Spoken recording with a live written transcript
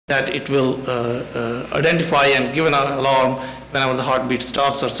that it will identify and give an alarm whenever the heartbeat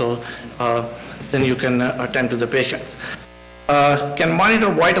stops or so. Then you can attend to the patient. Can monitor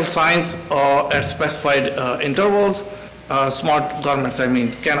vital signs at specified intervals. Smart garments, I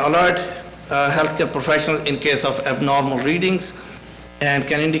mean, can alert healthcare professionals in case of abnormal readings, and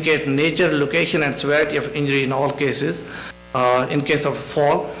can indicate nature, location, and severity of injury in all cases. In case of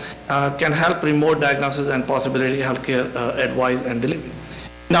fall, can help remote diagnosis and possibility healthcare advice and delivery.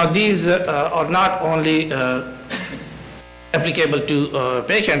 Now, these are not only applicable to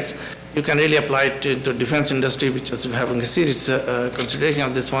patients. You can really apply it to defense industry, which is having a serious consideration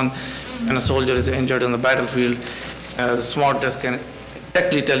of this one. When a soldier is injured on the battlefield, the smart test can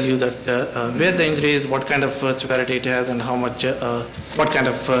exactly tell you that where the injury is, what kind of severity it has, and how much, what kind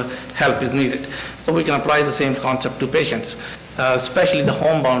of help is needed. So we can apply the same concept to patients, especially the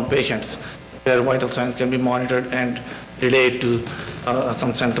homebound patients, where vital signs can be monitored and relayed to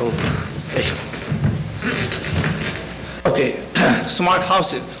some central station. Okay, smart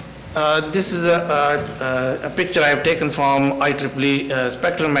houses. This is a picture I have taken from IEEE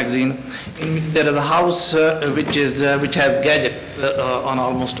Spectrum magazine. There is a house which has gadgets on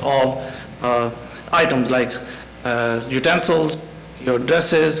almost all items, like utensils, your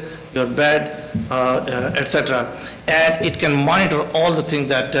dresses, your bed, etc. And it can monitor all the things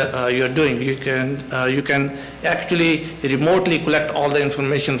that you're doing. You can actually remotely collect all the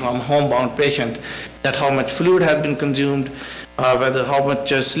information from a homebound patient, that how much fluid has been consumed, whether how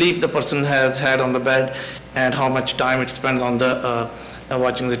much sleep the person has had on the bed, and how much time it spends on the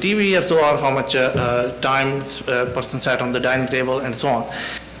watching the TV or so, or how much time person sat on the dining table and so on.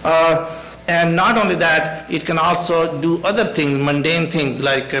 And not only that, it can also do other things, mundane things,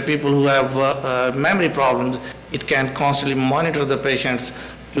 like people who have memory problems. It can constantly monitor the patients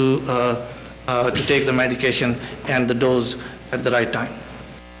to take the medication and the dose at the right time.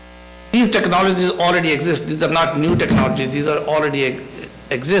 These technologies already exist. These are not new technologies. These are already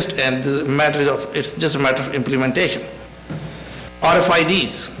exist, and it's just a matter of implementation.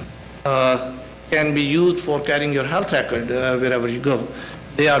 RFIDs can be used for carrying your health record wherever you go.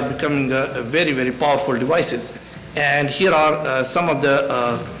 They are becoming very, very powerful devices. And here are some of the,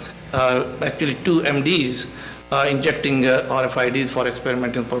 actually 2 MDs injecting RFIDs for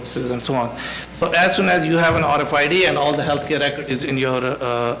experimental purposes and so on. So as soon as you have an RFID and all the healthcare record is in your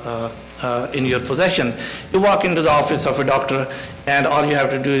possession, you walk into the office of a doctor, and all you have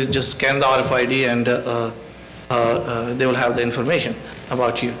to do is just scan the RFID, and they will have the information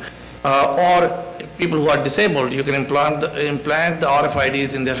about you. Or people who are disabled, you can implant the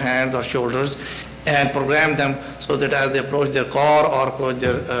RFIDs in their hands or shoulders and program them so that as they approach their car or approach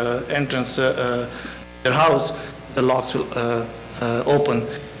their entrance, their house, the locks will open,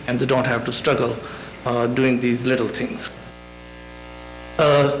 and they don't have to struggle doing these little things.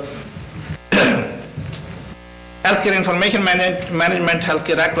 Healthcare information management,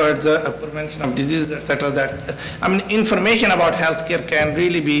 healthcare records, prevention of diseases, etc. Information about healthcare can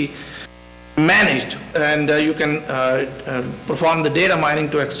really be managed, and you can perform the data mining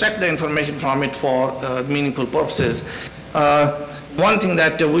to extract the information from it for meaningful purposes. One thing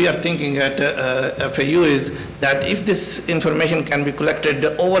that we are thinking at FAU is that if this information can be collected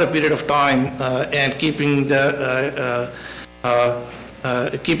over a period of time and keeping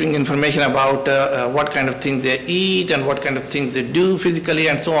information about what kind of things they eat and what kind of things they do physically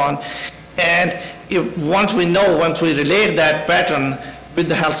and so on, and once we relate that pattern with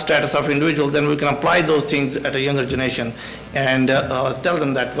the health status of individuals, then we can apply those things at a younger generation and tell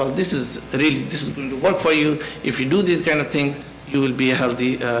them that, well, this is going to work for you. If you do these kind of things, you will be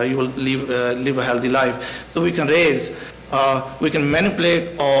you will live a healthy life. So we can we can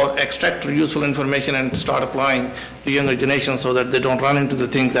manipulate or extract useful information and start applying to younger generations so that they don't run into the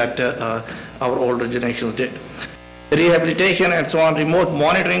things that our older generations did. Rehabilitation and so on, remote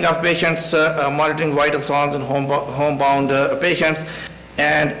monitoring of patients, monitoring vital signs in homebound patients,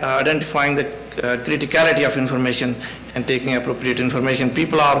 and identifying the criticality of information and taking appropriate information.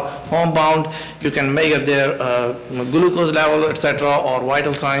 People are homebound, you can measure their glucose level, etc., or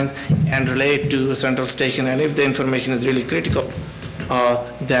vital signs and relate to a central station, and if the information is really critical,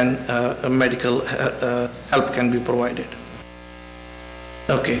 then medical help can be provided.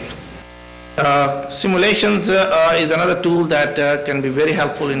 Okay. Simulations is another tool that can be very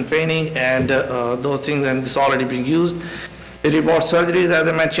helpful in training, and those things, and this is already being used. Remote surgeries, as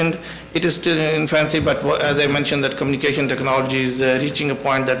I mentioned, it is still in infancy, but as I mentioned, that communication technology is reaching a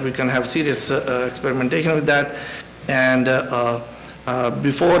point that we can have serious experimentation with that, and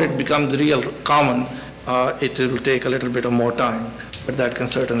before it becomes real common, it will take a little bit of more time, but that can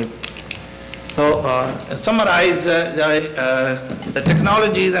certainly So, summarize, the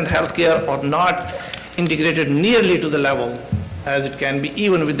technologies and healthcare are not integrated nearly to the level as it can be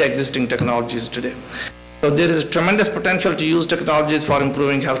even with the existing technologies today. So there is tremendous potential to use technologies for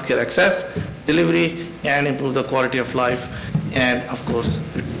improving healthcare access, delivery, and improve the quality of life, and of course,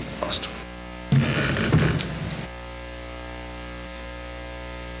 reduce cost.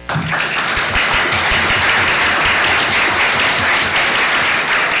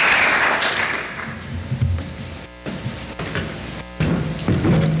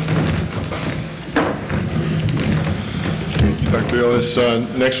 Dr. Ellis.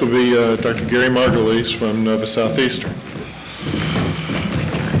 Next will be Dr. Gary Margulies from Nova Southeastern.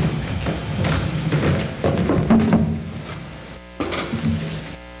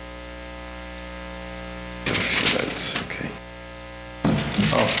 That's okay.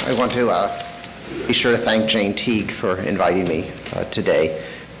 I want to be sure to thank Jane Teague for inviting me today.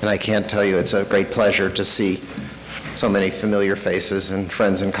 And I can't tell you, it's a great pleasure to see so many familiar faces and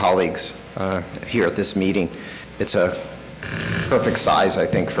friends and colleagues here at this meeting. It's a perfect size, I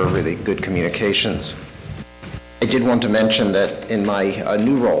think, for really good communications. I did want to mention that in my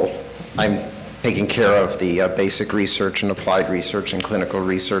new role, I'm taking care of the basic research and applied research and clinical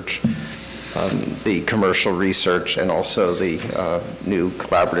research, the commercial research, and also the new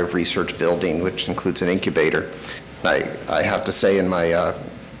collaborative research building, which includes an incubator. I have to say, in my a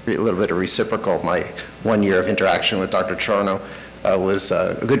little bit of reciprocal, my 1 year of interaction with Dr. Charno was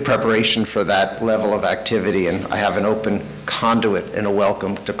a good preparation for that level of activity, and I have an open conduit and a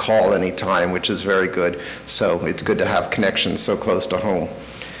welcome to call anytime, which is very good. So it's good to have connections so close to home.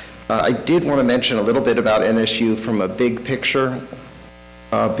 I did want to mention a little bit about NSU from a big picture,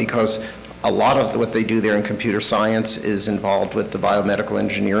 because a lot of what they do there in computer science is involved with the biomedical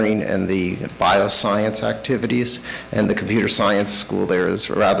engineering and the bioscience activities, and the computer science school there is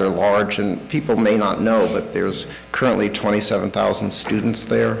rather large, and people may not know, but there's currently 27,000 students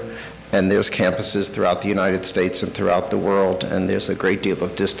there, and there's campuses throughout the United States and throughout the world, and there's a great deal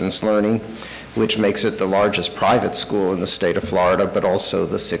of distance learning, which makes it the largest private school in the state of Florida, but also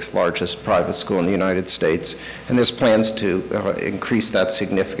the 6th largest private school in the United States, and there's plans to increase that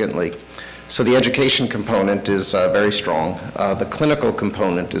significantly. So the education component is very strong. The clinical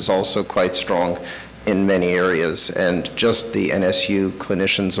component is also quite strong in many areas, and just the NSU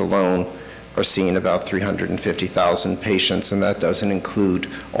clinicians alone are seeing about 350,000 patients, and that doesn't include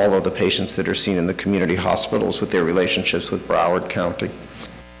all of the patients that are seen in the community hospitals with their relationships with Broward County.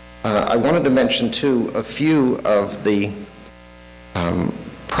 I wanted to mention, too, a few of the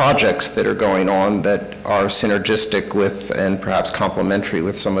projects that are going on that are synergistic with and perhaps complementary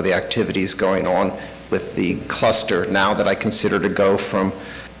with some of the activities going on with the cluster now that I consider to go from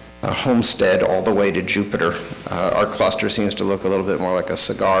Homestead all the way to Jupiter. Our cluster seems to look a little bit more like a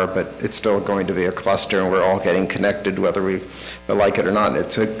cigar, but it's still going to be a cluster, and we're all getting connected whether we like it or not.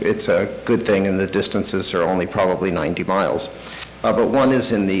 It's a good thing, and the distances are only probably 90 miles. But one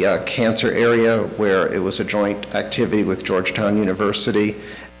is in the cancer area, where it was a joint activity with Georgetown University,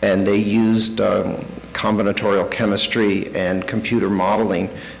 and they used combinatorial chemistry and computer modeling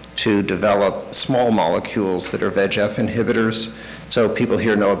to develop small molecules that are VEGF inhibitors. So people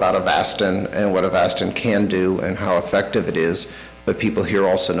here know about Avastin and what Avastin can do and how effective it is, but people here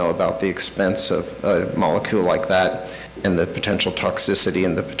also know about the expense of a molecule like that and the potential toxicity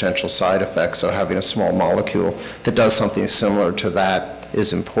and the potential side effects. So having a small molecule that does something similar to that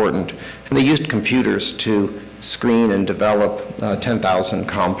is important. And they used computers to screen and develop 10,000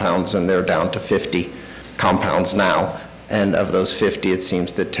 compounds, and they're down to 50 compounds now. And of those 50, it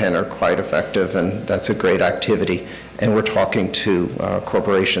seems that 10 are quite effective, and that's a great activity. And we're talking to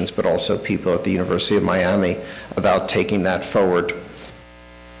corporations, but also people at the University of Miami about taking that forward.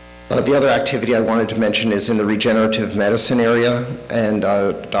 The other activity I wanted to mention is in the regenerative medicine area, and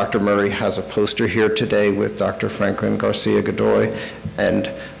Dr. Murray has a poster here today with Dr. Franklin Garcia Godoy, and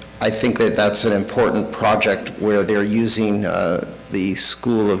I think that that's an important project where they're using the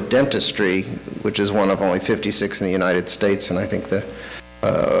School of Dentistry, which is one of only 56 in the United States, and I think a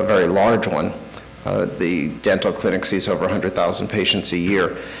very large one. The dental clinic sees over 100,000 patients a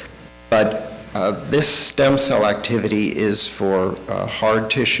year. But this stem cell activity is for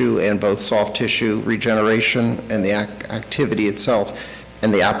hard tissue and both soft tissue regeneration, and the activity itself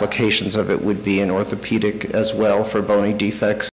and the applications of it would be in orthopedic as well for bony defects.